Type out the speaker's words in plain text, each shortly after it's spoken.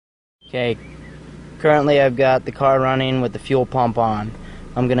Okay, currently I've got the car running with the fuel pump on.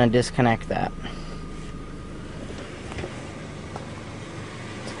 I'm gonna disconnect that.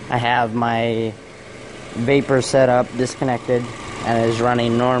 I have my vapor setup disconnected and it is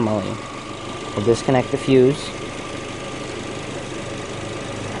running normally. We'll disconnect the fuse.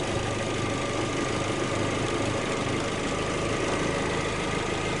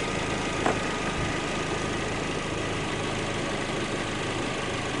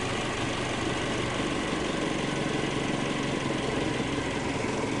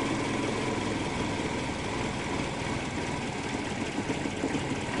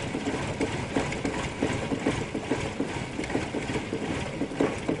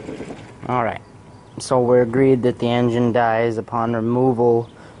 Alright, so we're agreed that the engine dies upon removal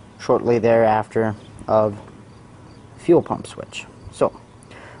shortly thereafter of fuel pump switch. So,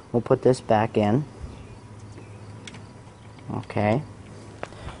 we'll put this back in. Okay.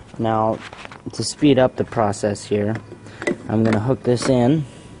 Now, to speed up the process here, I'm going to hook this in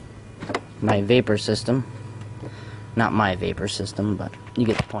my vapor system. Not my vapor system, but you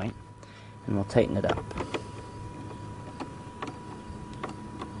get the point. And we'll tighten it up.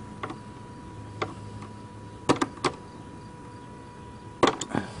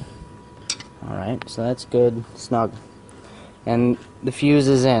 Alright, so that's good, snug. And the fuse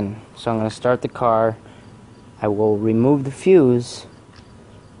is in. So I'm going to start the car. I will remove the fuse.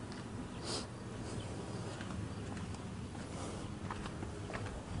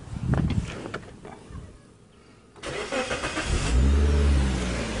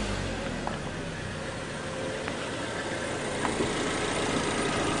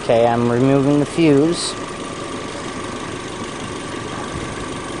 Okay, I'm removing the fuse.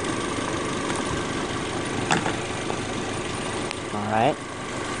 Alright.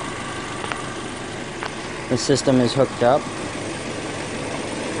 The system is hooked up.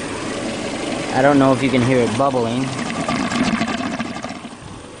 I don't know if you can hear it bubbling,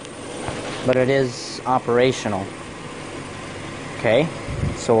 but it is operational. Okay,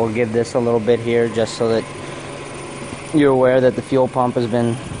 so we'll give this a little bit here just so that you're aware that the fuel pump has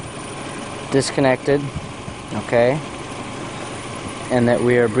been disconnected, okay, and that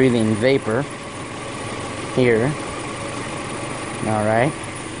we are breathing vapor here. Alright.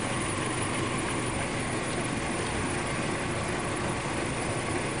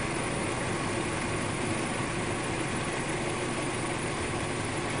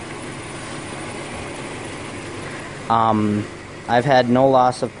 I've had no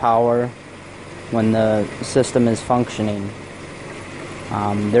loss of power when the system is functioning.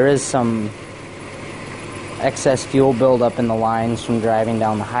 There is some excess fuel buildup in the lines from driving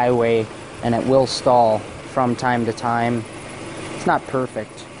down the highway, and it will stall from time to time. It's not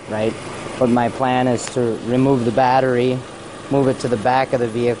perfect, right? But my plan is to remove the battery, move it to the back of the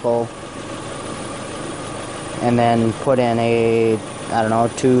vehicle, and then put in a, I don't know,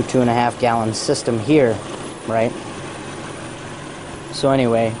 2.5 gallon system here, right? So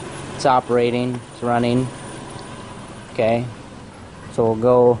anyway, it's operating, it's running. Okay, so we'll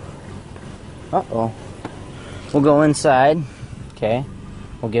go, we'll go inside. Okay,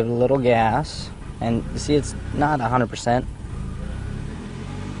 we'll give it a little gas, and see, it's not 100%,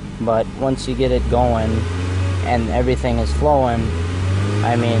 but once you get it going and everything is flowing,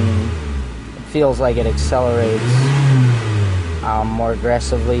 I mean, it feels like it accelerates more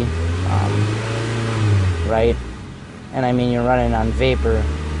aggressively, right? And I mean, you're running on vapor,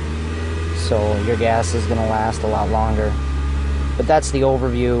 so your gas is going to last a lot longer. But that's the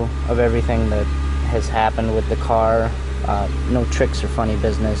overview of everything that has happened with the car. No tricks or funny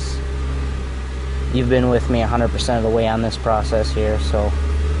business. You've been with me 100% of the way on this process here, so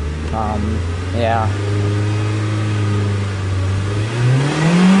yeah.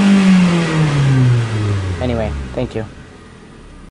 Anyway, thank you.